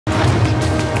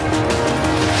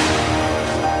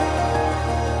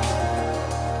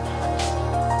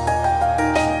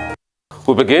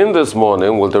We begin this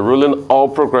morning with the ruling All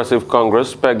Progressive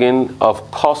Congress pegging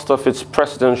of cost of its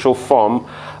presidential form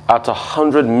at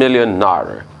 100 million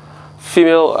naira.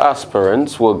 Female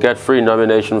aspirants will get free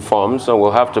nomination forms and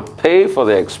will have to pay for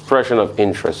the expression of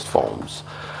interest forms.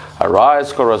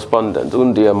 Arise correspondent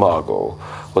Undia Margo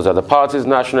was at the party's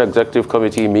National Executive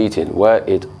Committee meeting where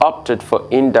it opted for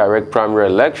indirect primary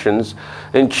elections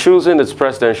in choosing its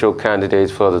presidential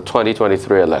candidates for the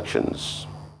 2023 elections.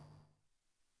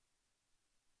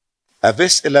 At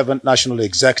this 11th National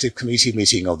Executive Committee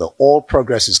meeting of the All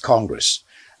Progressives Congress,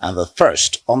 and the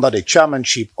first under the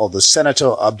chairmanship of the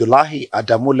Senator Abdullahi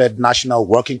Adamu-led National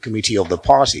Working Committee of the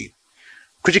party,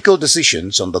 critical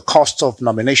decisions on the cost of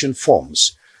nomination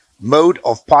forms, mode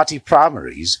of party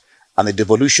primaries, and the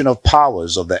devolution of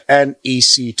powers of the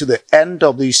NEC to the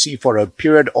NWC for a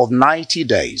period of 90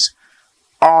 days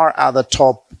are at the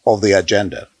top of the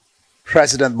agenda.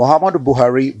 President Muhammadu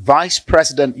Buhari, Vice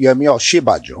President Yemi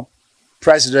Osinbajo,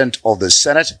 President of the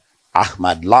Senate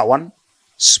Ahmad Lawan,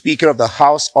 Speaker of the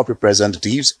House of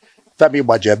Representatives Femi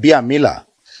Gbajabiamila,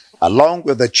 along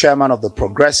with the Chairman of the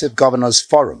Progressive Governors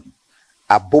Forum,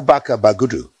 Abubakar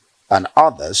Bagudu, and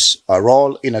others are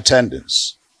all in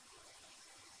attendance.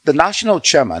 The National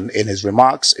Chairman, in his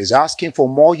remarks, is asking for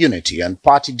more unity and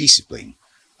party discipline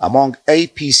among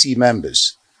APC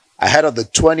members ahead of the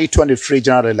 2023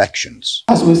 general elections.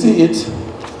 As we see it,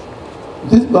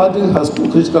 this burden has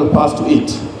two critical parts to it.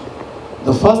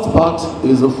 The first part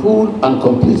is the full and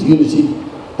complete unity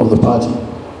of the party.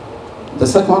 The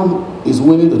second is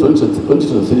winning the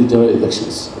 2023 general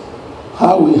elections.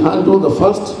 How we handle the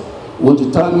first will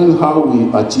determine how we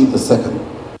achieve the second.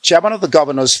 Chairman of the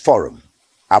Governors Forum,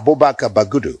 Abubakar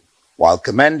Bagudu, while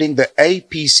commending the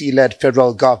APC-led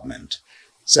federal government,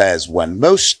 says when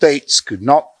most states could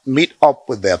not meet up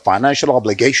with their financial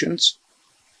obligations,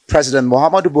 President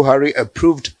Muhammadu Buhari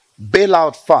approved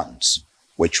bailout funds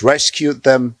which rescued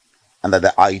them, and that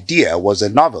the idea was a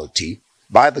novelty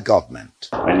by the government.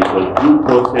 And it was due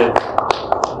process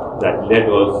that led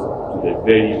us to the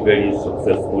very, very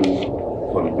successful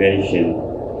convention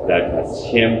that has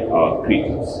shamed our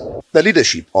critics. The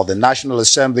leadership of the National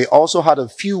Assembly also had a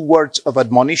few words of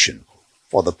admonition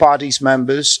for the party's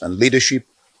members and leadership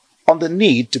on the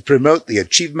need to promote the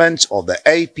achievements of the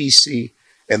APC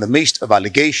in the midst of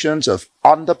allegations of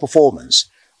underperformance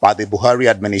by the Buhari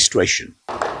administration.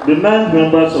 The 9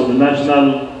 members of the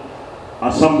National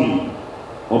Assembly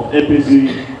of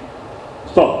APC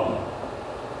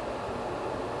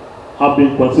have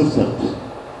been consistent.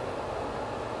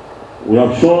 We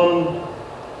have shown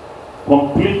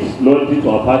complete loyalty to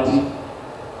our party.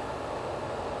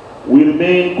 We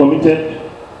remain committed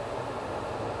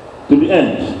to the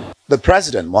end. The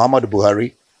President, Muhammadu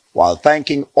Buhari, while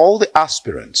thanking all the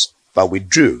aspirants that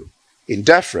withdrew in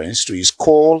deference to his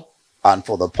call and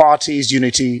for the party's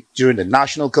unity during the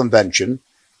National Convention,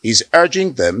 is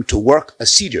urging them to work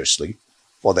assiduously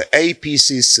for the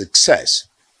APC's success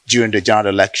during the general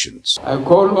elections. I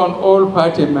call on all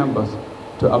party members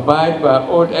to abide by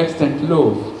all extant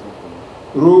laws,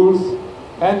 rules,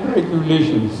 and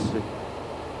regulations,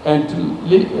 and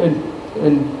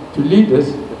to leaders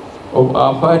of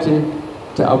our party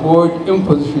to avoid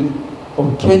imposition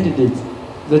of candidates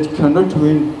that cannot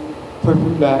win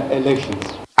popular elections.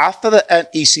 After the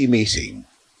NEC meeting,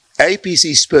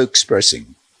 APC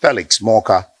spokesperson Felix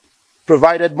Morka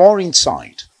provided more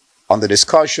insight on the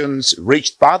discussions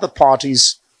reached by the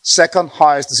party's second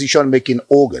highest decision-making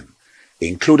organ,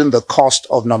 including the cost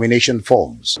of nomination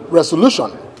forms.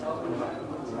 Resolution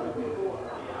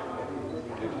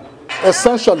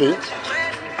essentially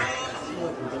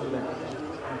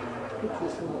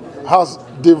has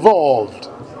devolved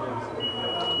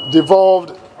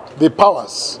the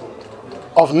powers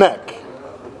of NEC.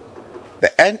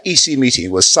 The NEC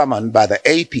meeting was summoned by the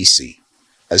APC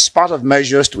as part of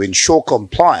measures to ensure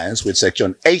compliance with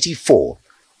Section 84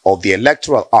 of the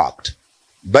Electoral Act,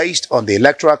 based on the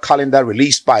electoral calendar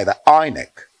released by the INEC.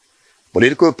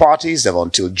 Political parties have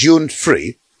until June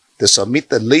 3 to submit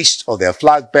the list of their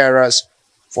flag bearers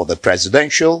for the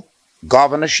presidential,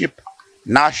 governorship,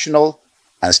 national,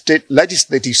 and state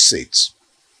legislative seats.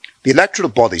 The electoral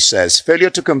body says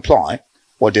failure to comply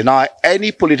will deny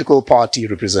any political party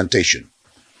representation.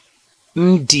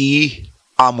 Ndi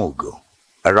Amugo,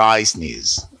 Arise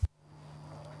News.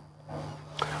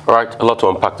 All right, a lot to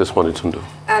unpack this morning, Tundu.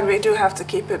 And we do have to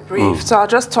keep it brief. So I'll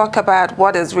just talk about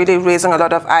what is really raising a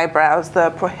lot of eyebrows,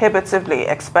 the prohibitively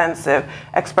expensive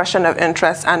expression of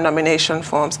interest and nomination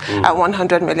forms at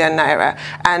 100 million naira.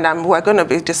 And we're going to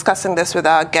be discussing this with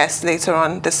our guest later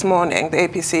on this morning, the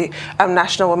APC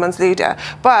National Women's Leader.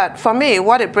 But for me,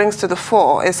 what it brings to the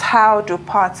fore is how do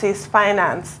parties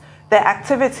finance their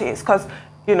activities? Because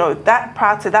you know, that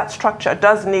party, that structure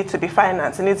does need to be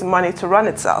financed. It needs money to run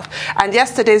itself. And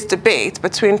yesterday's debate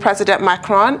between President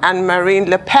Macron and Marine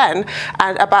Le Pen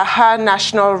and about her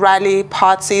National Rally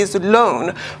Party's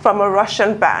loan from a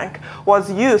Russian bank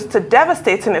was used to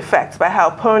devastating effect by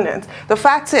her opponent. The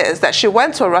fact is that she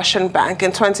went to a Russian bank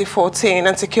in 2014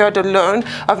 and secured a loan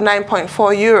of 9.4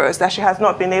 euros that she has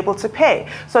not been able to pay.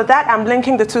 So that I'm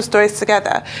linking the two stories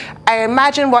together. I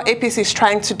imagine what APC is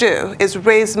trying to do is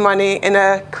raise money in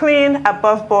a clean,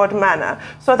 above-board manner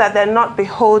so that they're not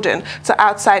beholden to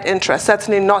outside interests,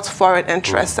 certainly not foreign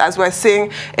interests, as we're seeing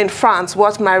in France,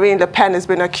 what Marine Le Pen has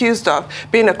been accused of,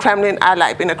 being a Kremlin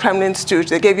ally, being a Kremlin stooge.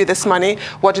 They gave you this money,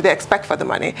 what do they expect for the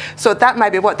money? So that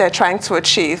might be what they're trying to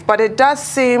achieve. But it does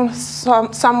seem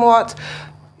somewhat,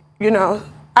 you know,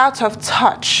 out of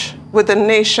touch with the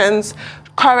nation's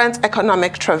current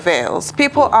economic travails.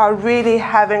 People are really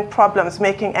having problems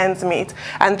making ends meet.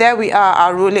 And there we are,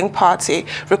 our ruling party,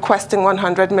 requesting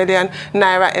 100 million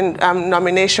naira in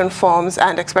nomination forms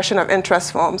and expression of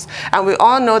interest forms. And we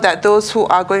all know that those who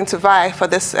are going to vie for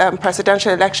this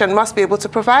presidential election must be able to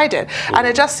provide it. And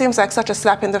it just seems like such a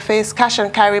slap in the face. Cash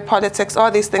and carry politics, all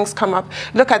these things come up.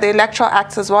 Look at the Electoral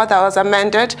Act as well that was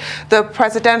amended. The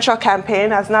presidential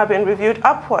campaign has now been reviewed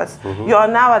upwards. You are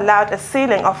now allowed a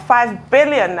ceiling of 5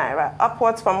 billion naira,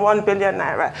 upwards from 1 billion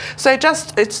naira. So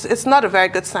it's not a very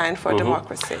good sign for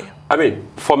democracy. I mean,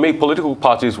 for me, political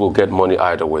parties will get money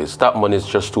either ways. That money is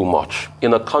just too much.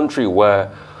 In a country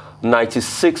where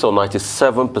 96 or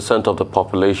 97% of the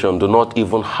population do not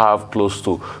even have close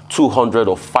to 200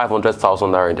 or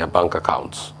 500,000 naira in their bank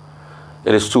accounts,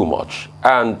 it is too much.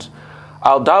 And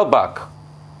I'll dial back.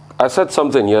 I said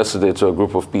something yesterday to a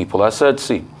group of people. I said,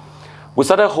 see, we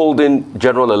started holding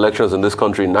general elections in this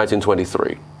country in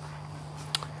 1923.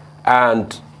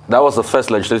 And that was the first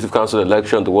Legislative Council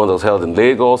election, the one that was held in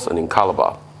Lagos and in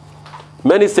Calabar.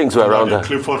 Many things were around that. Under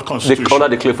the Clifford of Constitution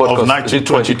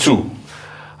 1922.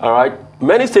 All right.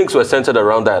 Many things were centered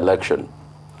around that election.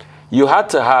 You had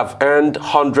to have earned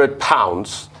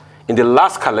 £100 in the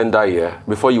last calendar year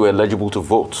before you were eligible to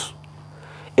vote.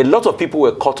 A lot of people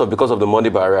were caught up because of the money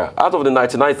barrier. Out of the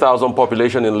 99,000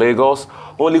 population in Lagos,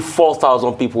 only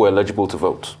 4,000 people were eligible to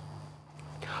vote.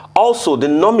 Also, the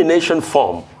nomination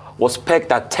form was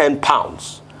pegged at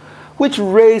 £10, which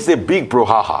raised a big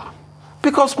brouhaha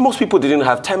because most people didn't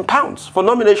have £10 for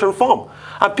nomination form,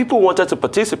 and people wanted to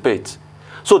participate.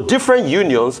 So different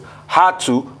unions had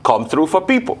to come through for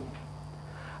people.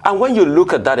 And when you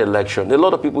look at that election, a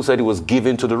lot of people said it was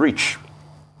given to the rich,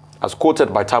 as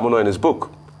quoted by Tamuno in his book.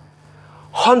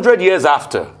 100 years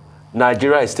after,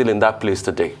 Nigeria is still in that place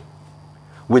today.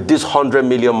 With this 100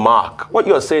 million mark, what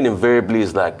you're saying invariably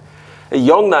is like a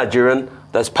young Nigerian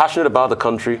that's passionate about the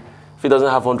country, if he doesn't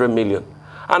have 100 million.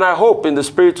 And I hope in the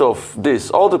spirit of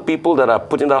this, all the people that are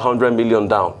putting that 100 million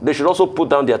down, they should also put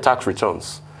down their tax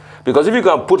returns. Because if you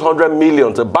can put 100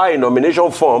 million to buy a nomination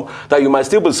form that you might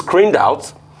still be screened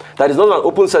out, that is not an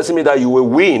open sesame that you will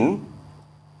win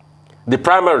the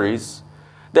primaries,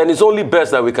 then it's only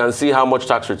best that we can see how much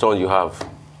tax return you have.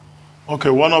 Okay,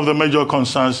 one of the major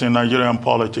concerns in Nigerian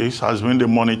politics has been the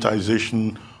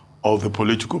monetization of the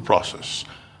political process.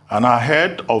 And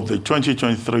ahead of the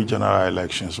 2023 general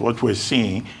elections, what we're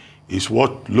seeing is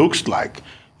what looks like,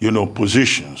 you know,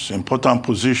 positions, important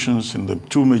positions in the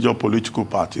two major political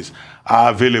parties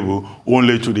are available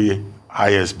only to the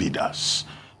highest bidders.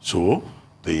 So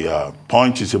the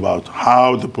point is about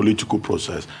how the political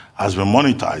process has been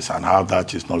monetized and how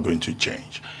that is not going to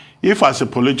change. If as a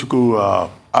political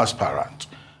aspirant,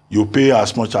 you pay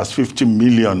as much as 50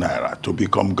 million naira to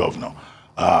become governor,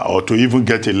 or to even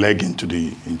get a leg into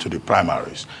the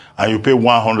primaries, and you pay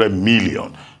 100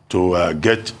 million to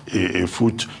get a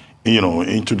foot, you know,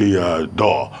 into the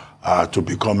door to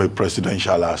become a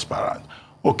presidential aspirant.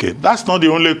 Okay, that's not the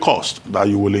only cost that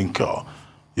you will incur.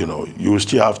 You know, you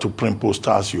still have to print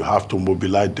posters, you have to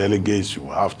mobilize delegates, you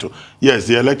have to... Yes,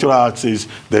 the Electoral Act says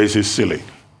there is a ceiling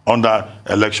under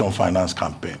election finance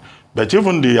campaign. But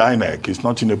even the NEC is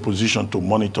not in a position to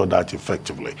monitor that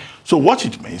effectively. So what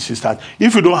it means is that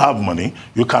if you don't have money,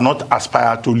 you cannot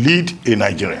aspire to lead a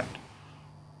Nigerian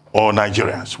or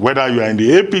Nigerians, whether you are in the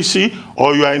APC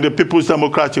or you are in the People's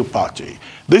Democratic Party.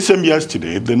 This same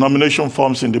yesterday, the nomination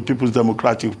forms in the People's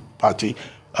Democratic Party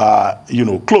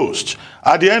closed.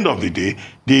 At the end of the day,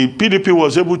 the PDP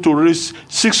was able to raise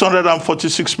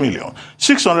 646 million.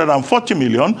 640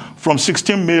 million from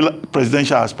 16 male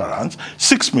presidential aspirants,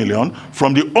 6 million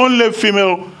from the only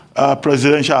female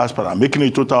presidential aspirant, making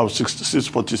a total of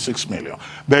 646 million.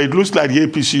 But it looks like the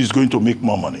APC is going to make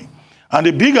more money. And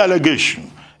the big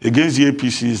allegation against the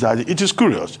APC is that it is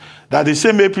curious that the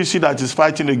same APC that is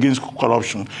fighting against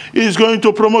corruption is going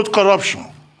to promote corruption.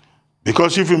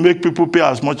 Because if you make people pay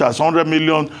as much as 100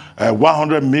 million,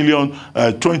 100 million,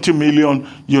 20 million,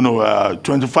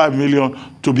 25 million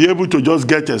to be able to just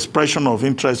get expression of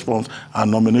interest forms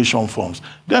and nomination forms,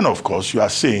 then of course you are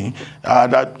saying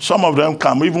that some of them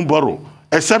can even borrow,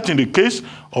 except in the case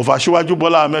of Asiwaju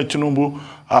Bola Ahmed Tinubu,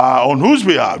 on whose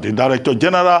behalf the Director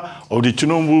General of the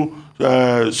Tinubu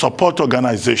Support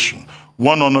Organization,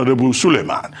 one Honorable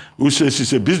Suleiman, who says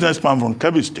he's a businessman from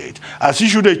Kebbi State, has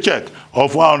issued a check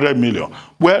of 100 million.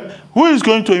 Well, who is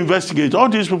going to investigate all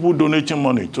these people donating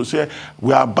money to say,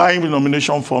 we are buying the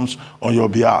nomination forms on your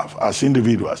behalf as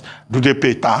individuals? Do they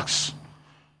pay tax?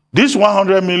 This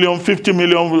 100 million, 50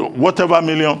 million, whatever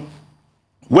million,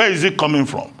 where is it coming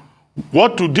from?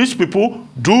 What do these people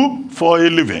do for a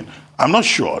living? I'm not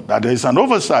sure that there is an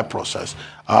oversight process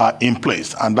in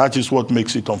place, and that is what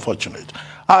makes it unfortunate.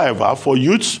 However, for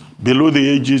youths below the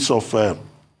ages of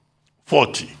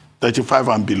 40, 35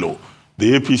 and below,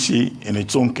 the APC in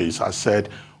its own case has said,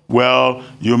 well,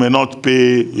 you may not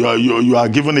pay, you are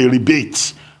given a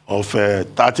rebate of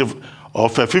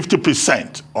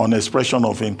 50% on expression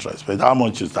of interest. But how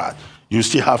much is that? You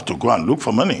still have to go and look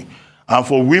for money. And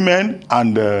for women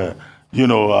and,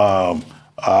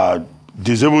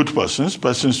 disabled persons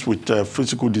with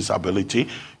physical disability,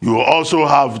 you also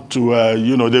have to,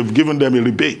 they've given them a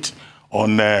rebate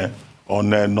on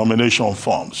nomination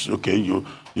forms. Okay,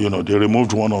 they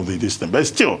removed one of this thing, but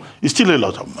still, it's still a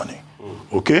lot of money.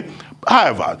 Okay,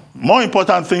 however, more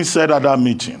important things said at that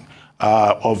meeting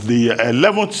of the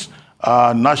 11th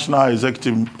National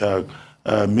Executive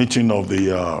meeting of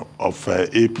the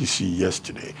APC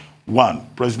yesterday. One,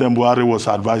 President Buhari was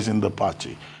advising the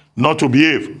party not to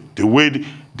behave the way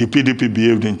the PDP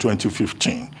behaved in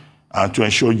 2015, and to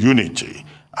ensure unity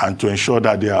and to ensure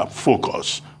that they are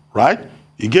focused, right?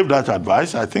 He gave that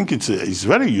advice. I think it's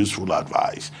very useful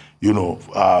advice,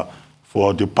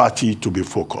 for the party to be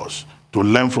focused, to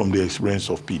learn from the experience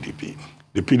of PDP.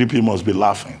 The PDP must be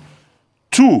laughing.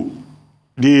 Two,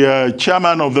 the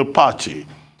chairman of the party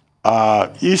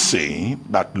is saying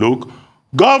that, look,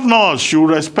 governors should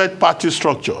respect party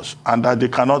structures and that they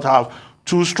cannot have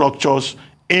two structures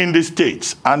in the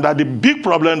states, and that the big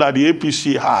problem that the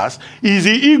APC has is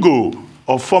the ego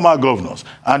of former governors,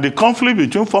 and the conflict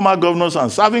between former governors and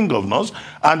serving governors,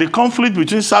 and the conflict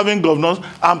between serving governors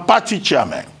and party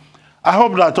chairmen. I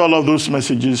hope that all of those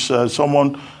messages,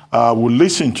 someone will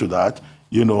listen to that,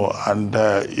 and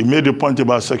he made a point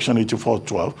about Section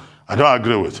 8412. I don't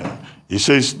agree with him. He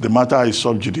says the matter is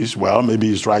sub judice. Well, maybe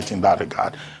he's right in that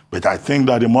regard, but I think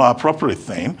that the more appropriate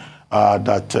thing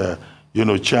that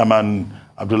Chairman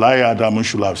Abdullahi Adamu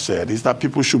should have said is that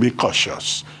people should be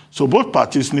cautious. So both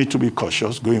parties need to be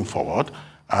cautious going forward,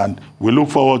 and we look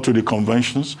forward to the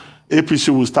conventions. APC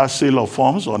will start sale of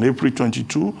forms on April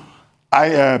 22.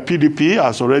 PDP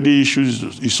has already issued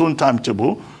its own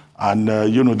timetable, and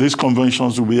these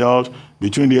conventions will be held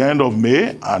between the end of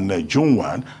May and June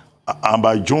 1, and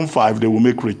by June 5, they will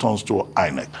make returns to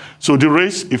INEC. So the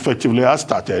race effectively has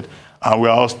started, and we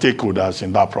are all stakeholders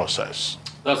in that process.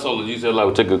 That's all the detail. I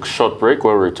will take a short break.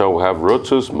 When we return, we'll have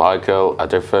Rotus, Michael,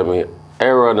 Adefemi,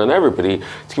 Aaron, and everybody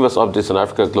to give us updates on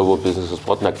Africa global business and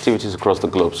sport and activities across the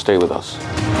globe. Stay with us.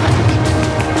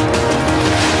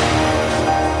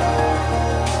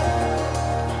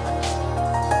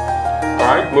 All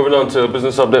right, moving on to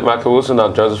business update. Michael Wilson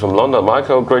now joins us from London.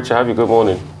 Michael, great to have you. Good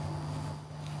morning.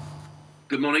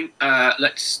 Good morning.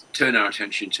 Let's turn our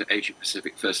attention to Asia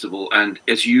Pacific first of all, and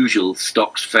as usual,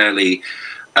 stocks fairly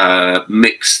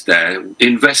mixed there.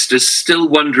 Investors still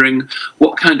wondering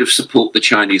what kind of support the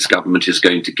Chinese government is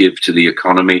going to give to the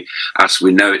economy. As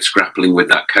we know, it's grappling with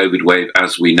that COVID wave.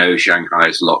 As we know, Shanghai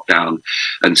is locked down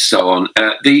and so on.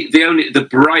 The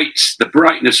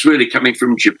brightness really coming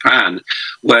from Japan,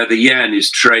 where the yen is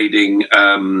trading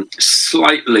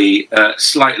slightly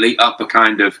up a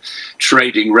kind of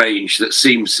trading range that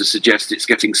seems to suggest it's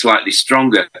getting slightly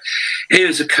stronger.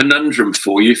 Here's a conundrum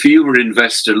for you. If you were an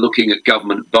investor looking at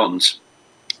government bonds,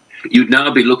 you'd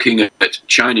now be looking at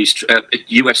Chinese,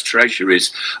 US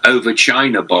treasuries over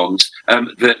China bonds.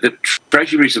 The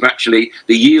treasuries have actually,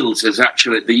 the yields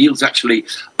actually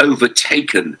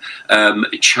overtaken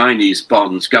Chinese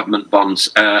bonds, government bonds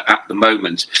at the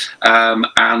moment,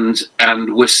 and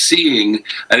we're seeing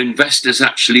investors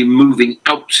actually moving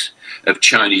out of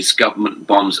Chinese government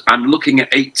bonds. I'm looking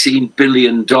at $18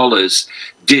 billion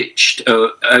ditched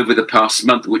over the past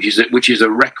month, which is a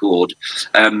record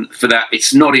for that.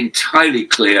 It's not entirely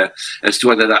clear as to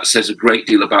whether that says a great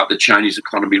deal about the Chinese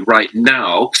economy right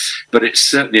now, but it's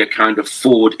certainly a kind of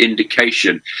forward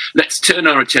indication. Let's turn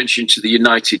our attention to the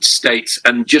United States,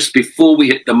 and just before we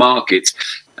hit the markets,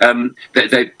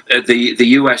 the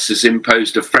US has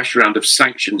imposed a fresh round of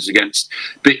sanctions against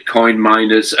Bitcoin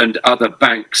miners and other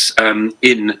banks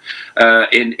in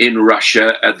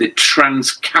Russia. The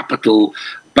TransCapital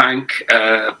Bank,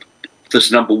 that's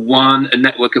number one, a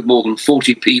network of more than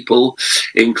 40 people,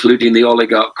 including the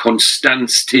oligarch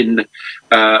Konstantin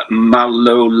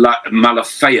Malofeyev.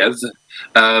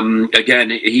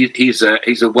 Again, he's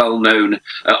a well-known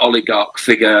oligarch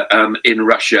figure in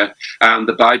Russia, and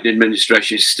the Biden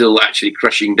administration is still actually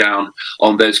crushing down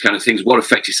on those kind of things. What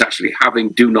effect it's actually having,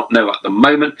 do not know at the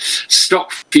moment.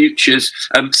 Stock futures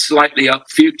slightly up.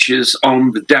 Futures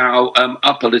on the Dow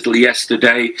up a little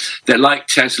yesterday. They're like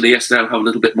Tesla yesterday. I'll have a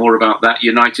little bit more about that.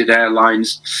 United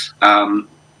Airlines and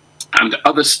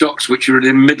other stocks which are in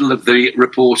the middle of the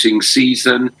reporting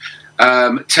season.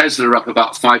 Tesla up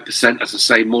about 5%, as I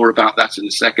say, more about that in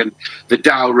a second. The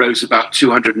Dow rose about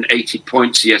 280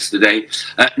 points yesterday.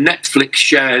 Netflix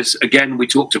shares, again, we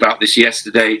talked about this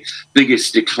yesterday,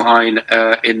 biggest decline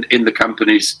in the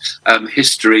company's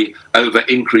history over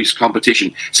increased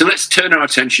competition. So let's turn our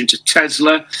attention to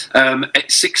Tesla, at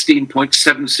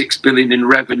 16.76 billion in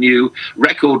revenue,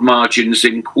 record margins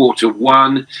in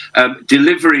Q1,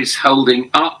 deliveries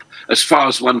holding up as far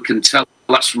as one can tell.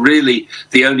 That's really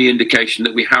the only indication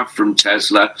that we have from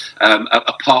Tesla,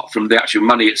 apart from the actual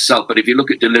money itself. But if you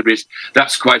look at deliveries,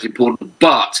 that's quite important.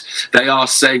 But they are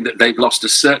saying that they've lost a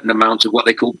certain amount of what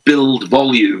they call build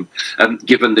volume,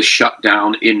 given the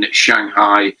shutdown in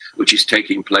Shanghai, which is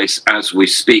taking place as we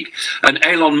speak. And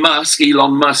Elon Musk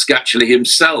actually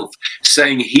himself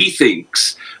saying he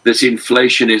thinks that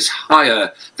inflation is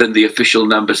higher than the official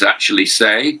numbers actually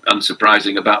say,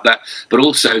 unsurprising about that, but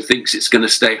also thinks it's going to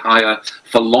stay higher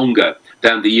for longer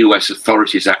than the US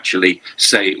authorities actually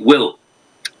say it will.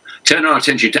 Turn our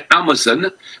attention to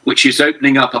Amazon, which is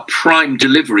opening up a prime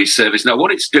delivery service. Now,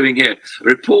 what it's doing here,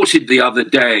 reported the other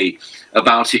day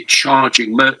about it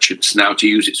charging merchants now to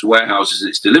use its warehouses and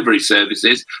its delivery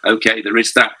services. Okay, there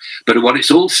is that. But what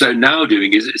it's also now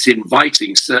doing is it's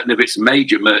inviting certain of its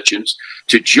major merchants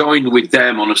to join with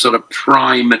them on a sort of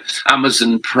prime,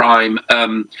 Amazon Prime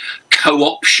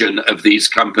co-option of these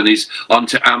companies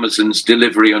onto Amazon's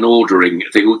delivery and ordering.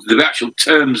 The actual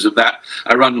terms of that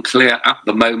are unclear at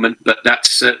the moment, but it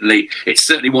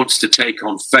certainly wants to take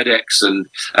on FedEx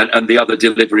and the other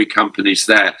delivery companies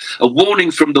there. A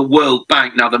warning from the World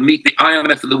Bank. Now, the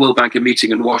IMF and the World Bank are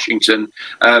meeting in Washington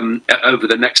over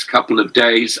the next couple of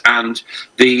days, and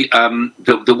the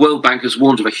World Bank has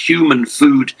warned of a human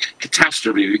food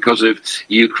catastrophe because of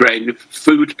Ukraine.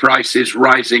 Food prices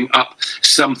rising up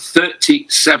some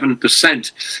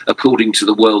 37%, according to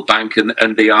the World Bank and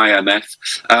the IMF.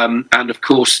 And of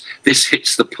course, this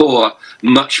hits the poor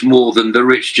much more than the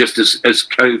rich, just as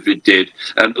COVID did.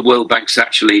 The World Bank's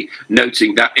actually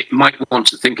noting that it might want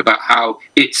to think about how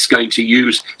it's going to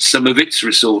use some of its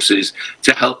resources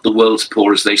to help the world's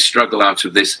poor as they struggle out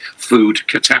of this food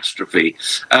catastrophe.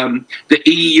 The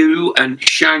EU and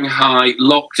Shanghai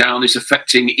lockdown is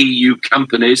affecting EU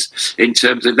companies in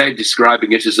terms of they're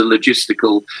describing it as a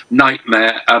logistical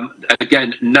nightmare.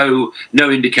 Again, no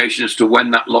indication as to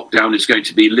when that lockdown is going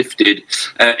to be lifted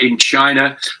in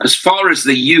China. As far as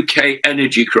the UK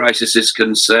energy crisis is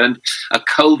concerned, a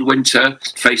cold winter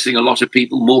facing a lot of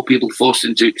people, more people forced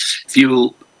into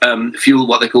fuel,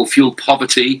 what they call fuel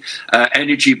poverty.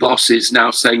 Energy bosses now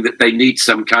saying that they need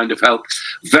some kind of help.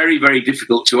 Very, very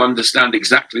difficult to understand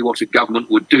exactly what a government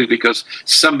would do, because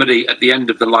somebody at the end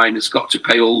of the line has got to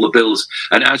pay all the bills.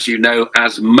 And as you know,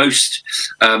 as most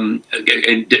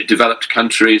in developed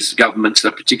countries, governments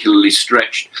are particularly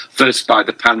stretched, first by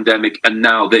the pandemic and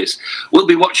now this. We'll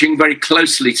be watching very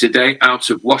closely today out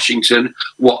of Washington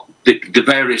what the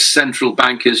various central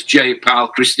bankers, Jay Powell,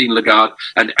 Christine Lagarde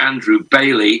and Andrew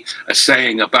Bailey, are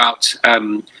saying about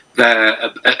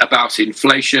about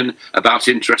inflation, about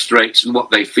interest rates, and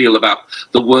what they feel about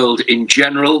the world in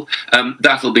general.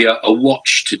 That'll be a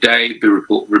watch today. Be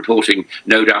reporting,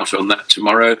 no doubt, on that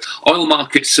tomorrow. Oil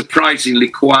markets surprisingly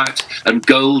quiet, and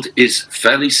gold is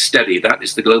fairly steady. That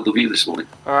is the global view this morning.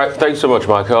 All right, thanks so much,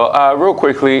 Michael. Real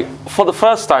quickly, for the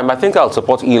first time, I think I'll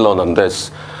support Elon on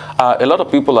this. A lot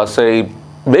of people are saying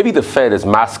maybe the Fed is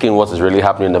masking what is really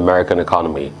happening in the American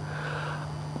economy.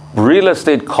 Real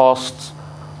estate costs,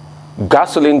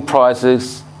 gasoline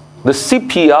prices, the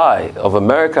CPI of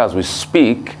America as we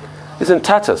speak is in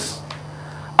tatters.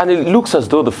 And it looks as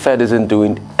though the Fed isn't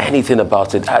doing anything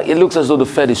about it. It looks as though the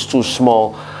Fed is too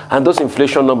small and those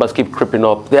inflation numbers keep creeping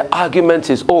up. Their argument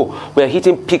is, oh, we're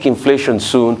hitting peak inflation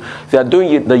soon. They are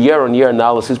doing the year-on-year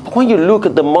analysis. But when you look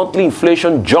at the monthly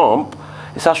inflation jump,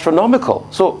 it's astronomical.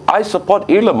 So I support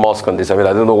Elon Musk on this. I mean,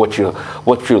 I don't know what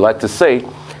you like to say.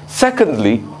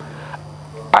 Secondly,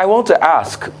 I want to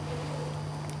ask,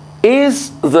 will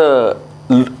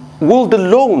the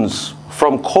loans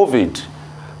from COVID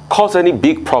cause any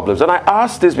big problems? And I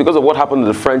ask this because of what happened in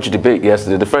the French debate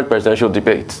yesterday, the French presidential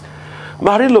debate.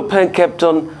 Marine Le Pen kept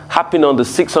on harping on the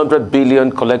 600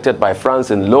 billion collected by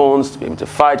France in loans to be able to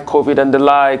fight COVID and the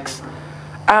likes.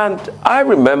 And I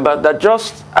remember that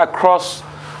just across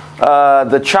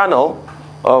the channel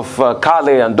of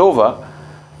Calais and Dover,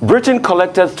 Britain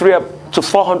collected 300 to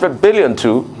 400 billion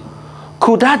too.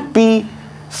 Could that be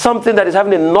something that is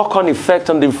having a knock-on effect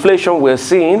on the inflation we're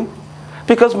seeing?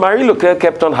 Because Marine Le Pen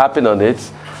kept on harping on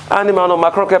it, and Emmanuel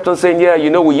Macron kept on saying, yeah, you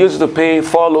know, we used to pay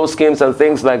furlough schemes and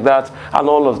things like that, and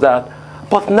all of that.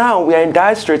 But now we are in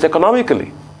dire straits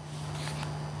economically.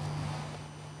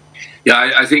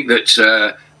 Yeah, I think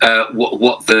that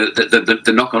what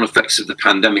the knock-on effects of the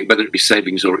pandemic, whether it be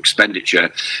savings or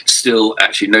expenditure, still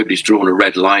actually nobody's drawn a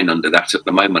red line under that at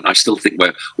the moment. I still think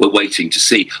we're waiting to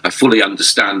see. I fully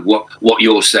understand what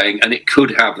you're saying, and it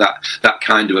could have that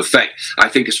kind of effect. I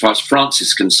think as far as France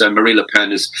is concerned, Marine Le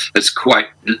Pen has quite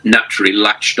naturally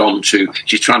latched onto.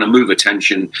 She's trying to move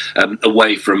attention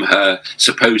away from her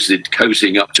supposed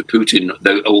cozying up to Putin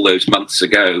all those months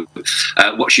ago.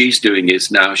 What she's doing is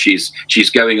now she's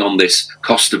going on this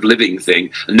cost of living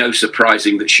thing. No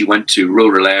surprising that she went to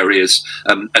rural areas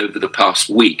over the past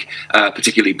week,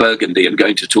 particularly Burgundy, and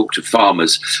going to talk to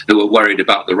farmers who are worried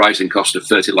about the rising cost of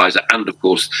fertilizer and, of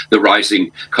course, the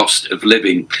rising cost of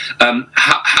living.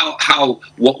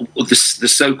 What the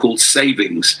so-called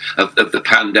savings of the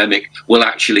pandemic will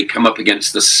actually come up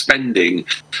against the spending.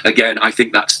 Again, I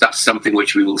think that's something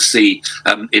which we will see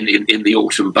in the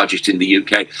autumn budget in the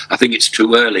UK. I think it's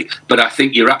too early, but I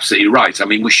think you're absolutely right. I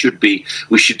mean, we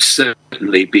should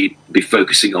certainly be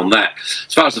focusing on that.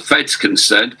 As far as the Fed's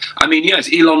concerned, I mean, yes,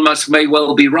 Elon Musk may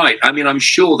well be right. I mean, I'm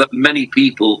sure that many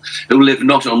people who live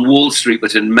not on Wall Street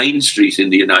but in Main Street in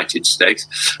the United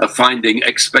States are finding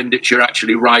expenditure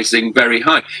actually rising very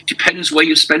high. Depends where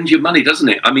you spend your money, doesn't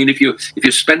it? I mean, if you're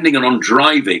spending it on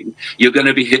driving, you're going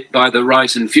to be hit by the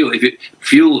rise in fuel. If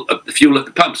fuel at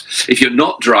the pumps. If you're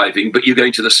not driving but you're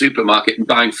going to the supermarket and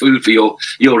buying food for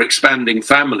your expanding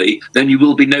family, then you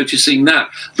will be noticing that.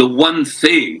 The one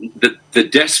thing, the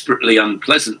desperately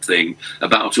unpleasant thing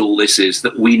about all this is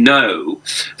that we know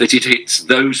that it hits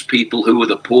those people who are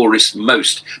the poorest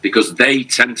most, because they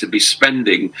tend to be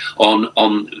spending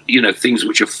on things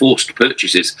which are forced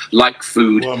purchases like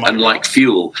food and like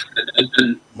fuel.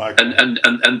 And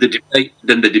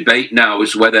the debate now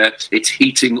is whether it's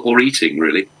heating or eating,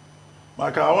 really.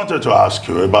 Michael, I wanted to ask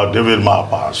you about David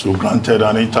Malpass, who granted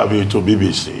an interview to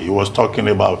BBC. He was talking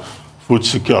about food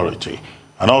security.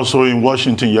 And also in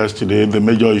Washington yesterday, the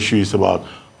major issue is about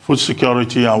food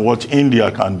security and what India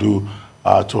can do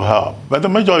to help. But the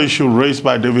major issue raised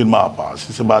by David Malpass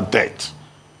is about debt,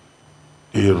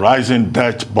 the rising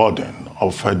debt burden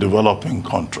of developing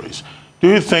countries. Do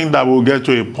you think that we'll get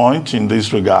to a point in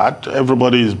this regard?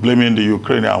 Everybody is blaming the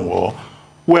Ukrainian war,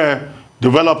 where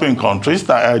developed countries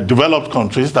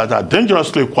that are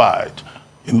dangerously quiet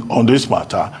on this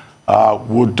matter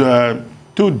would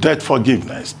do debt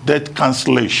forgiveness, debt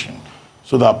cancellation,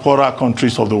 so that poorer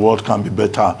countries of the world can be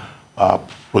better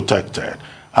protected.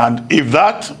 And if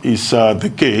that is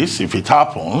the case, if it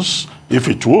happens, if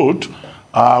it would,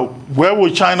 where will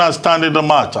China stand in the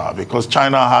matter? Because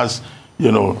China has,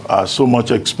 so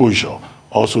much exposure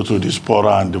also to these poorer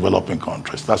and developing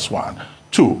countries. That's one.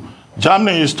 Two,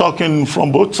 Germany is talking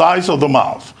from both sides of the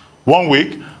mouth. 1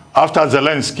 week after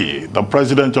Zelensky, the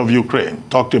president of Ukraine,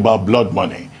 talked about blood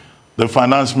money, the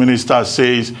finance minister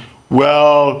says,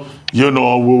 well, we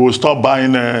will stop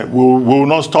buying, we will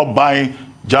not stop buying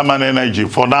German energy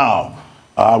for now.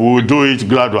 We will do it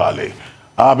gradually.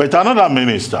 But another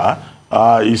minister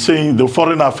He's saying the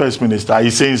foreign affairs minister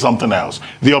is saying something else.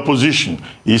 The opposition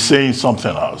is saying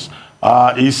something else.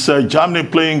 Is Germany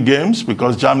playing games?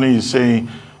 Because Germany is saying,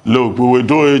 look, we will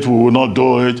do it, we will not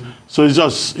do it. So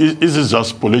this is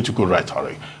just political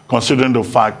rhetoric, considering the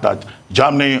fact that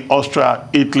Germany, Austria,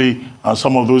 Italy, and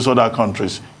some of those other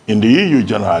countries in the EU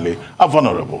generally are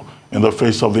vulnerable in the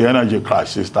face of the energy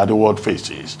crisis that the world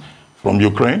faces from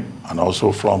Ukraine and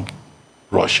also from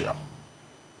Russia.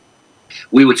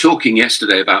 We were talking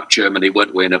yesterday about Germany,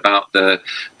 weren't we, and about the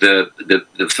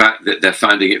fact that they're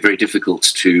finding it very difficult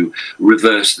to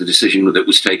reverse the decision that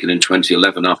was taken in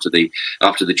 2011 after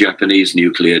the Japanese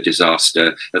nuclear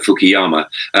disaster at Fukuyama,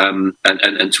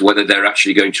 and to whether they're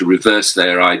actually going to reverse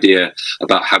their idea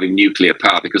about having nuclear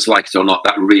power, because like it or not,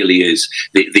 that really is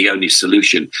the only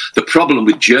solution. The problem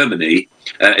with Germany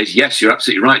is, yes, you're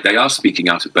absolutely right, they are speaking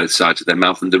out of both sides of their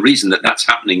mouth, and the reason that that's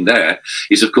happening there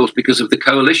is, of course, because of the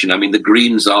coalition. I mean, the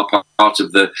Greens are part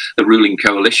of the ruling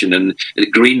coalition, and the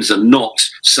Greens are not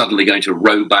suddenly going to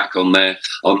row back on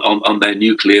their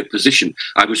nuclear position.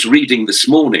 I was reading this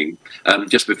morning,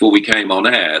 just before we came on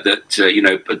air,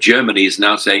 that Germany is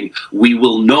now saying we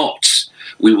will not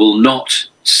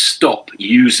stop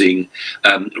using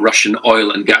Russian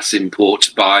oil and gas imports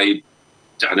by,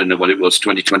 I don't know what it was,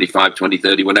 2025,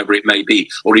 2030, whenever it may be,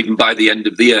 or even by the end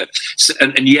of the year. So,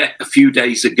 and yet, a few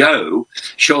days ago,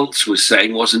 Scholz was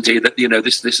saying, wasn't he, that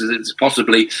this is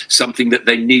possibly something that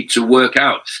they need to work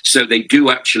out. So they do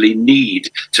actually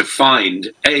need to find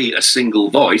a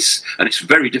single voice, and it's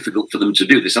very difficult for them to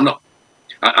do this. I'm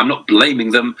not blaming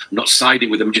them, I'm not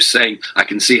siding with them, just saying I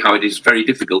can see how it is very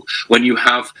difficult when you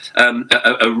have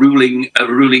a ruling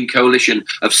coalition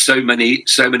of so many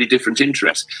different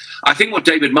interests. I think what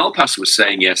David Malpass was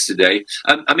saying yesterday,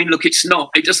 I mean, look, it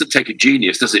doesn't take a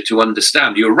genius, does it, to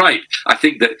understand. You're right. I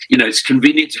think that, it's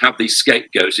convenient to have these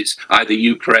scapegoats. It's either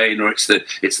Ukraine or it's the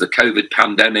COVID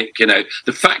pandemic.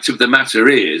 The fact of the matter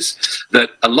is that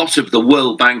a lot of the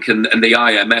World Bank and the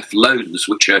IMF loans,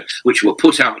 which were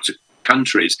put out to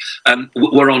countries,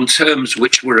 were on terms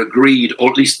which were agreed, or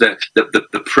at least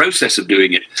the process of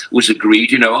doing it was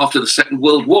agreed, after the Second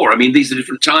World War. I mean, these are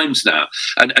different times now,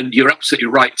 and you're absolutely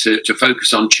right to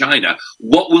focus on China.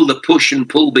 What will the push and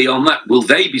pull be on that? Will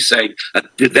they be saying,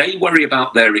 do they worry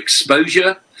about their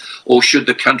exposure? Or should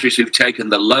the countries who've taken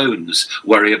the loans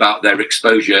worry about their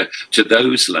exposure to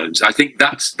those loans? I think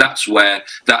that's where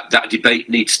that debate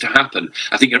needs to happen.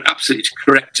 I think you're absolutely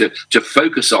correct to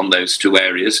focus on those two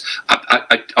areas.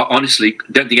 I honestly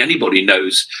don't think anybody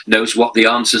knows what the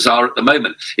answers are at the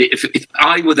moment. If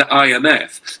I were the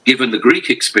IMF, given the Greek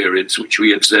experience, which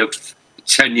we observed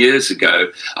 10 years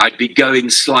ago, I'd be going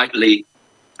slightly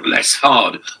less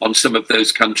hard on some of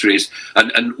those countries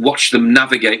and watch them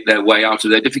navigate their way out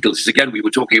of their difficulties. Again, we were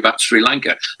talking about Sri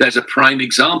Lanka. There's a prime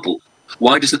example.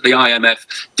 Why doesn't the IMF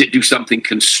do something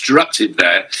constructive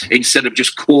there instead of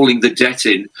just calling the debt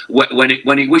in when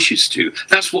it wishes to?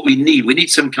 That's what we need. We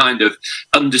need some kind of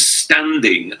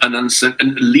understanding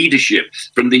and leadership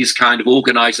from these kind of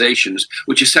organizations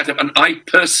which are set up. And I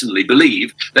personally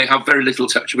believe they have very little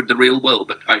touch with the real world,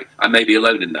 but I may be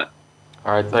alone in that.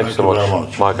 All right, thank you so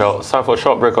much, Michael. It's time for a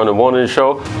short break on the morning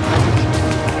show.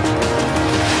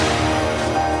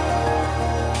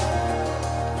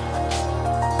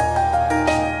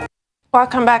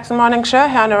 Welcome back to the morning show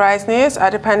here on the Rise News.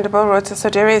 Our dependable Rota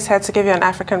Sodiri is here to give you an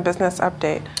African business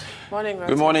update. Morning,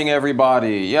 Rota. Good morning,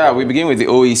 everybody. Yeah, we begin with the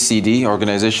OECD,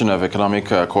 Organization of Economic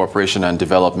Cooperation and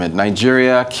Development.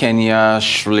 Nigeria, Kenya,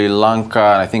 Sri Lanka,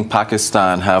 and I think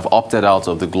Pakistan have opted out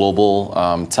of the global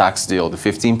tax deal, the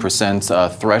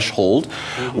 15% threshold,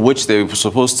 which they were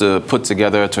supposed to put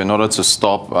together in order to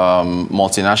stop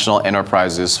multinational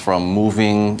enterprises from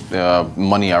moving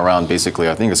money around, basically.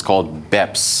 I think it's called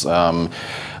BEPS.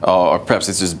 Or perhaps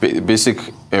it's just basic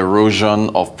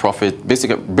erosion of profit, basic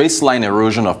baseline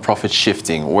erosion of profit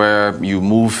shifting, where you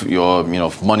move your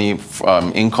money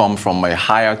income from a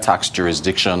higher tax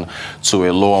jurisdiction to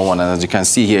a lower one. And as you can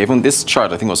see here, even this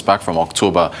chart, I think, was back from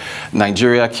October.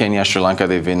 Nigeria, Kenya, Sri Lanka,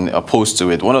 they've been opposed to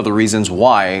it. One of the reasons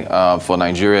why for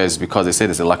Nigeria is because they say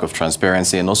there's a lack of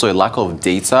transparency and also a lack of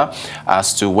data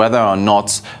as to whether or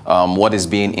not what is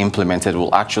being implemented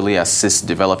will actually assist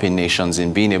developing nations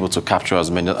in being able to capture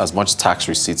as much tax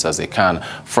receipts as they can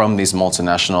from these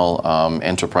multinational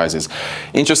enterprises.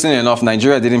 Interestingly enough,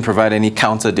 Nigeria didn't provide any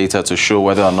counter data to show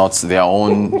whether or not their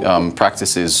own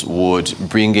practices would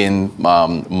bring in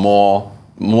more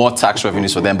more tax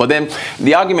revenues for them. But then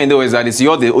the argument though is that it's the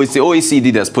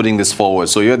OECD that's putting this forward.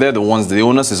 So they're the ones, the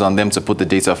onus is on them to put the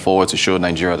data forward to show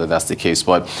Nigeria that that's the case.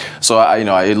 But so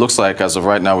it looks like as of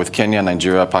right now with Kenya,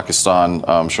 Nigeria, Pakistan,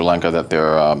 Sri Lanka that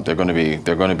they're going to be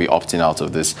opting out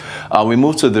of this. We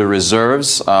move to the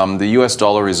reserves. The US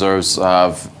dollar reserves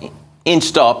have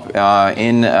inched up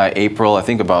in April, I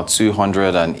think about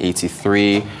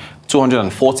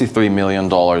 $243 million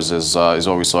is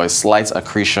what we saw, a slight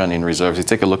accretion in reserves. You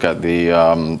take a look at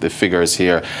the figures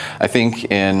here. I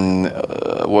think in,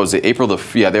 what was it, April,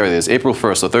 there it is, April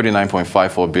 1st, so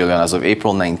 39.54 billion. As of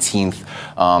April 19th,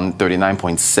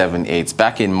 39.78.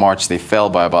 Back in March, they fell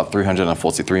by about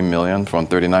 343 million from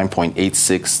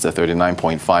 39.86 to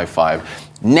 39.55.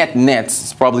 Net,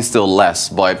 it's probably still less,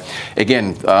 but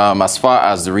again, as far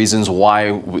as the reasons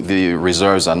why the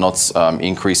reserves are not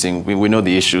increasing, we know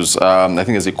the issues. I think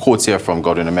there's a quote here from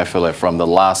Gordon Emefiele from the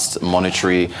last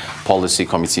Monetary Policy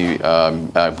Committee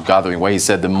gathering, where he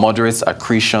said the moderate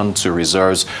accretion to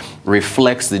reserves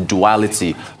reflects the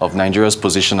duality of Nigeria's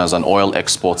position as an oil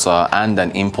exporter and an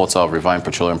importer of refined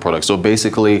petroleum products. So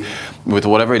basically, with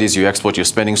whatever it is you export, you're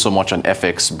spending so much on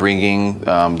FX, bringing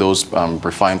those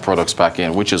refined products back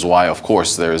in, which is why, of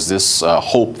course, there is this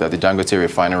hope that the Dangote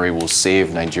refinery will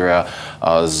save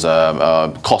Nigeria's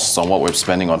costs on what we're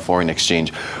spending on foreign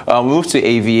exchange. We move to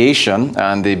aviation,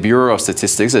 and the Bureau of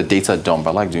Statistics, a data dump.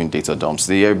 I like doing data dumps.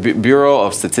 The Bureau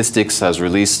of Statistics has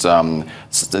released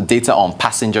data on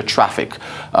passenger traffic,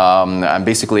 and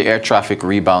basically air traffic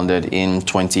rebounded in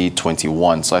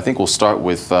 2021. So I think we'll start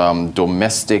with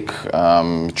domestic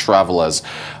travelers,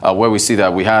 where we see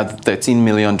that we had 13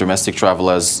 million domestic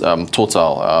travelers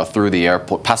total through the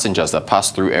airport, passengers that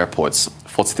passed through airports.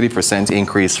 43%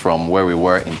 increase from where we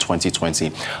were in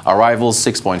 2020. Arrivals,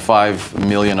 6.5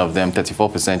 million of them,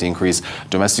 34% increase.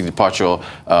 Domestic departure,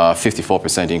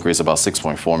 54% increase, about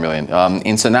 6.4 million.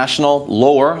 International,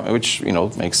 lower, which,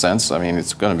 makes sense. I mean,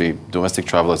 it's going to be domestic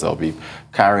travelers that will be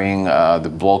carrying the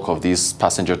bulk of these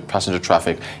passenger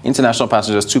traffic. International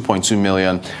passengers, 2.2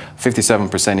 million,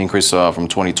 57% increase from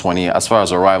 2020. As far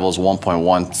as arrivals,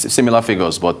 1.1, similar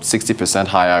figures, but 60%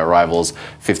 higher arrivals,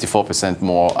 54%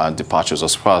 more departures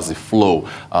as far as the flow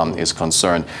is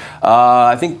concerned.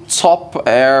 I think top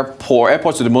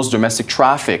airports with the most domestic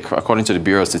traffic, according to the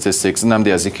Bureau of Statistics, Nnamdi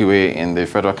Azikiwe in the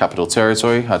Federal Capital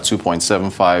Territory had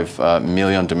 2.75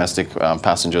 million domestic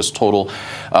passengers total.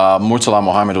 Murtala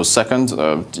Mohammed was second,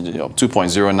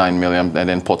 2.09 million, and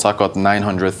then Port Harcourt,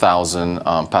 900,000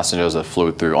 passengers that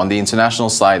flew through. On the international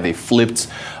side, they flipped.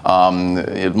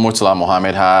 Murtala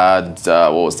Mohammed had,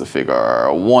 what was the figure,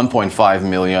 1.5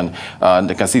 million.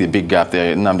 They can see the big gap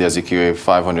there. Nnamdi Azikiwe,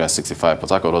 565. Port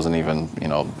Harcourt doesn't even,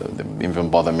 even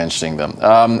bother mentioning them.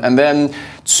 And then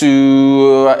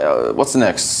to, what's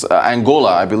next?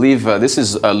 Angola, I believe this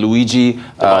is Luigi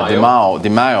Di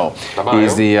Maio.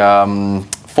 He's the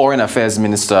Foreign Affairs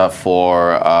Minister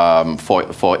for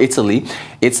Italy.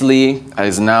 Italy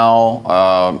is now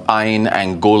eyeing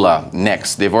Angola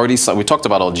next. They've already, we talked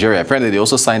about Algeria. Apparently, they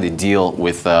also signed a deal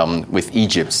with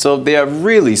Egypt. So they are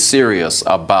really serious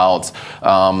about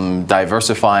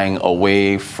diversifying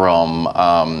away from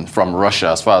Russia,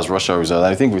 as far as Russia is concerned.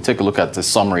 I think we take a look at the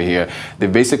summary here. They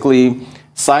basically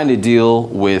signed a deal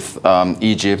with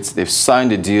Egypt. They've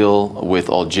signed a deal with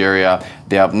Algeria.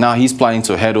 Now he's planning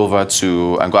to head over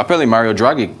to Angola. Apparently Mario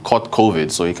Draghi caught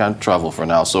COVID, so he can't travel for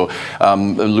now. So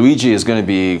Luigi is going to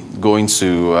be going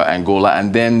to Angola,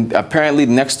 and then apparently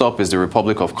the next stop is the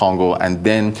Republic of Congo, and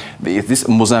then this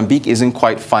Mozambique isn't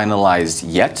quite finalized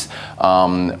yet,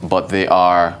 but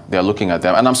they're looking at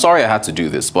them. And I'm sorry I had to do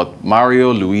this, but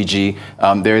Mario, Luigi,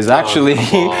 there is actually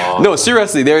no,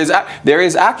 seriously, there is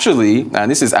actually, and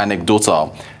this is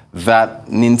anecdotal, that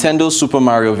Nintendo Super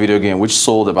Mario video game, which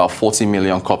sold about 40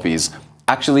 million copies,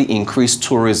 actually increased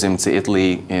tourism to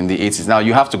Italy in the 80s. Now,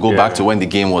 you have to go back to when the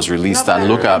game was released and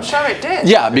look at... I'm sure it did.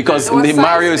 Yeah, because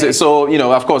Mario is... So,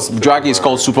 of course, Draghi is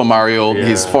called Super Mario. Yeah.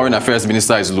 His foreign affairs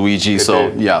minister is Luigi.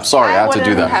 So, yeah, sorry, I had to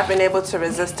do that. I wouldn't have been able to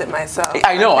resist it myself.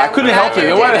 I know, I couldn't help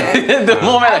it. I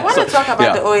want to talk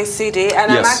about the OECD,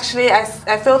 and I'm actually... I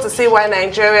fail to see why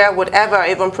Nigeria would ever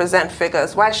even present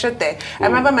figures. Why should they? I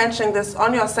remember mentioning this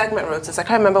on your segment, Rotus. I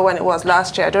can't remember when it was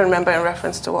last year. I don't remember in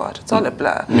reference to what. It's all a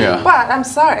blur. Yeah. But I'm I'm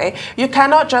sorry, you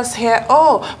cannot just hear,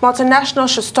 oh, multinationals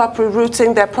should stop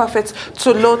rerouting their profits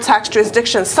to low-tax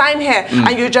jurisdictions. Sign here,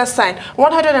 and you just sign.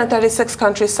 136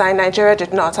 countries signed, Nigeria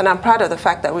did not, and I'm proud of the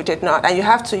fact that we did not. And you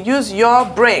have to use your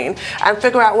brain and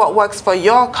figure out what works for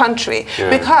your country.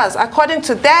 Because according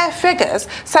to their figures,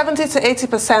 70 to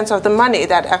 80% of the money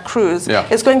that accrues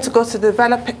is going to go to the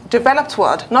developed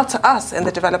world, not to us in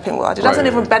the developing world. It doesn't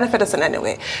even benefit us in any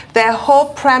way. Their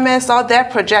whole premise or their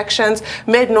projections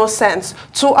made no sense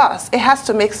to us. It has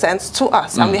to make sense to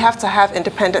us, and we have to have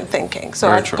independent thinking. So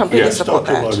I completely support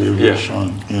that. About the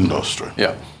aviation industry.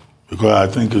 Because I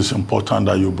think it's important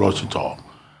that you brought it up.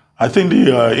 I think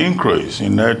the increase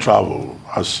in air travel,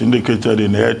 as indicated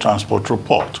in the air transport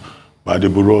report by the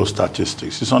Bureau of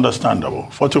Statistics, is understandable.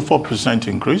 44%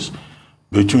 increase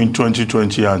between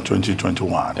 2020 and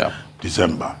 2021,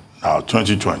 December. Now,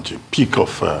 2020, peak of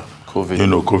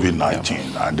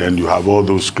COVID-19, and then you have all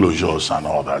those closures and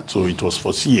all that. So it was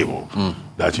foreseeable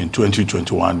that in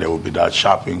 2021 there would be that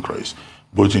sharp increase,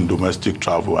 both in domestic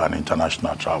travel and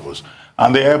international travels.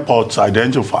 And the airports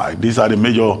identified, these are the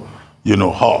major,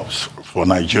 hubs for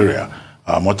Nigeria.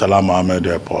 Murtala Mohammed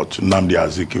Airport, Nnamdi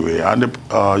Azikiwe, and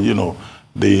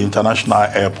the international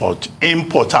airport in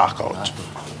Port Harcourt.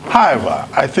 However,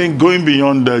 I think going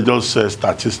beyond just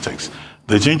statistics,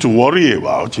 the thing to worry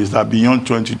about is that beyond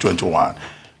 2021,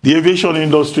 the aviation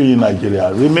industry in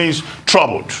Nigeria remains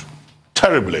troubled,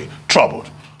 terribly troubled.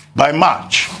 By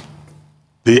March,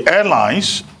 the airline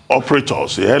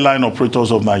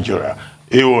operators of Nigeria,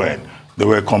 AON, they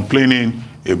were complaining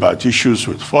about issues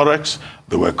with Forex.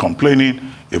 They were complaining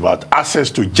about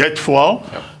access to jet fuel.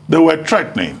 They were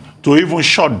threatening to even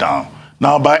shut down.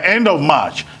 Now, by end of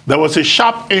March, there was a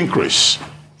sharp increase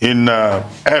in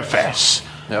airfares.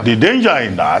 The danger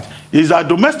in that is that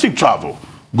domestic travel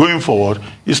going forward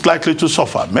is likely to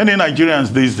suffer. Many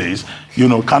Nigerians these days,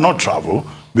 cannot travel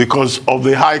because of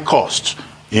the high cost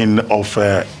of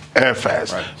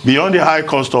airfares. Beyond the high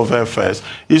cost of airfares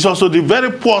is also the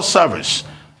very poor service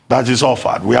that is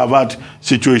offered. We have had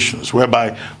situations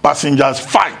whereby passengers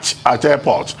fight at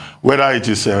airports, whether it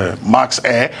is Max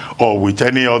Air or with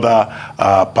any other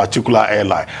particular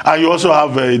airline. And you also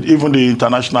have even the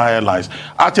international airlines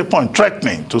at a point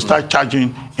threatening to start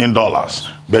charging in dollars.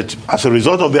 But as a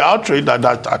result of the outrage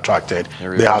that attracted,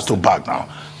 they have to back down.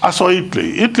 As for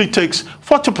Italy, Italy takes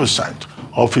 40%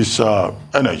 of its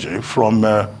energy from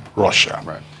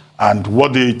Russia. And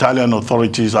what the Italian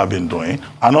authorities have been doing,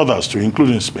 and others too,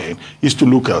 including Spain, is to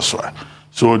look elsewhere.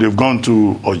 So they've gone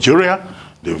to Algeria,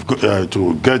 they've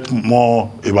to get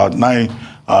more, about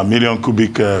 9 million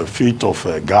cubic feet of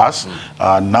gas.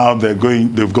 Now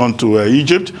they've gone to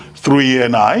Egypt through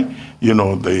ENI,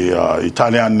 the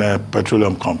Italian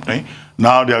petroleum company.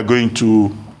 Now they are going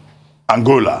to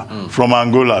Angola, from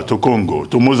Angola to Congo,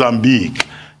 to Mozambique.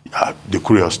 The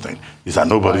curious thing is that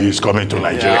nobody is coming to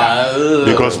Nigeria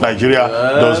because Nigeria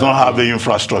does not have the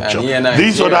infrastructure.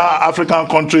 These other African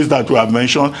countries that we have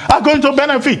mentioned are going to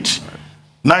benefit.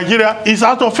 Nigeria is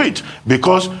out of it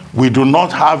because we do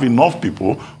not have enough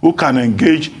people who can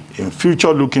engage in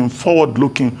future-looking,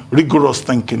 forward-looking, rigorous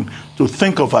thinking to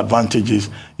think of advantages,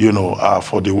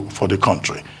 for the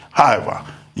country. However,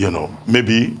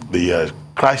 maybe the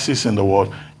crisis in the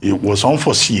world, it was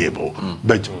unforeseeable,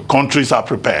 but countries are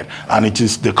prepared. And it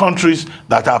is the countries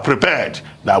that are prepared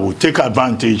that will take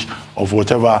advantage of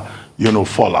whatever,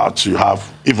 fallouts you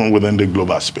have, even within the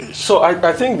global space. So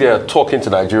I think they're talking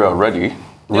to Nigeria already.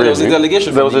 There was a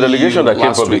delegation that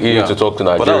came from the EU to talk to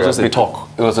Nigeria. But that was just a talk.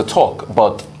 It was a talk,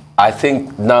 but I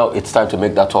think now it's time to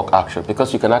make that talk action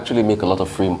because you can actually make a lot of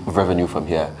free revenue from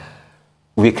here.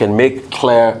 We can make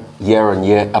clear year on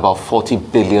year about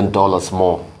 $40 billion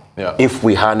more. If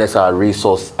we harness our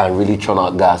resource and really churn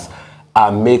out gas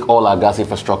and make all our gas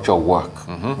infrastructure work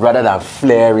rather than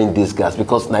flaring this gas,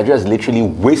 because Nigeria is literally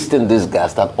wasting this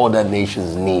gas that other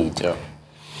nations need.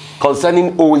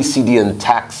 Concerning OECD and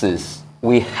taxes,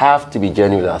 we have to be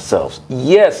genuine ourselves.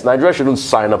 Yes, Nigeria shouldn't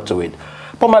sign up to it.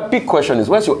 But my big question is,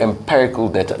 where's your empirical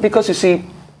data? Because you see,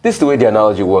 this is the way the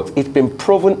analogy works. It's been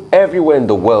proven everywhere in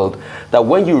the world that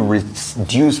when you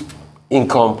reduce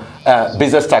income,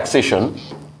 business taxation,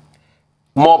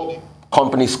 more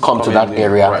companies come to that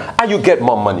area and you get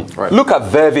more money. Look at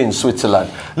Verve in Switzerland.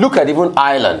 Look at even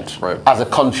Ireland as a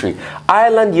country.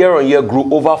 Ireland year on year grew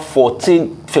over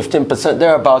 14 15%,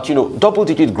 thereabout, you know,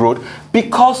 double-digit growth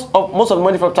because of most of the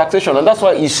money from taxation. And that's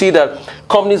why you see that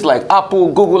companies like Apple,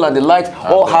 Google, and the likes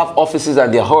all have offices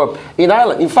and their hub in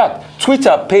Ireland. In fact,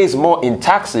 Twitter pays more in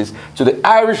taxes to the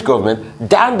Irish government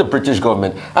than the British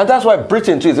government. And that's why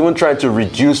Britain, too, is even trying to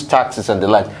reduce taxes and the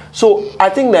like. So I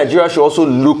think Nigeria should also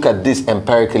look at this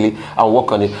empirically and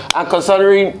work on it. And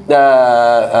considering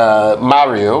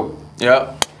Mario...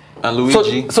 Yeah. And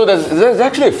Luigi. So there's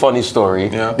actually a funny story.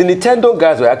 Yeah. The Nintendo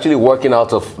guys were actually working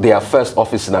out of their first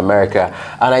office in America.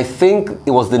 And I think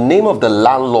it was the name of the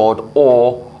landlord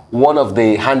or one of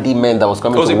the handymen that was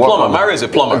coming to work on. Mario is a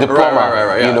plumber. The plumber,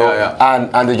 right. Yeah, you know,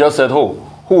 And they just said, who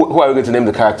are we going to name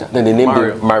the character? Then they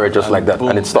named Mario just like that.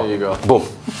 And it stopped. There you go. Boom.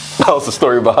 That was the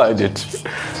story behind it.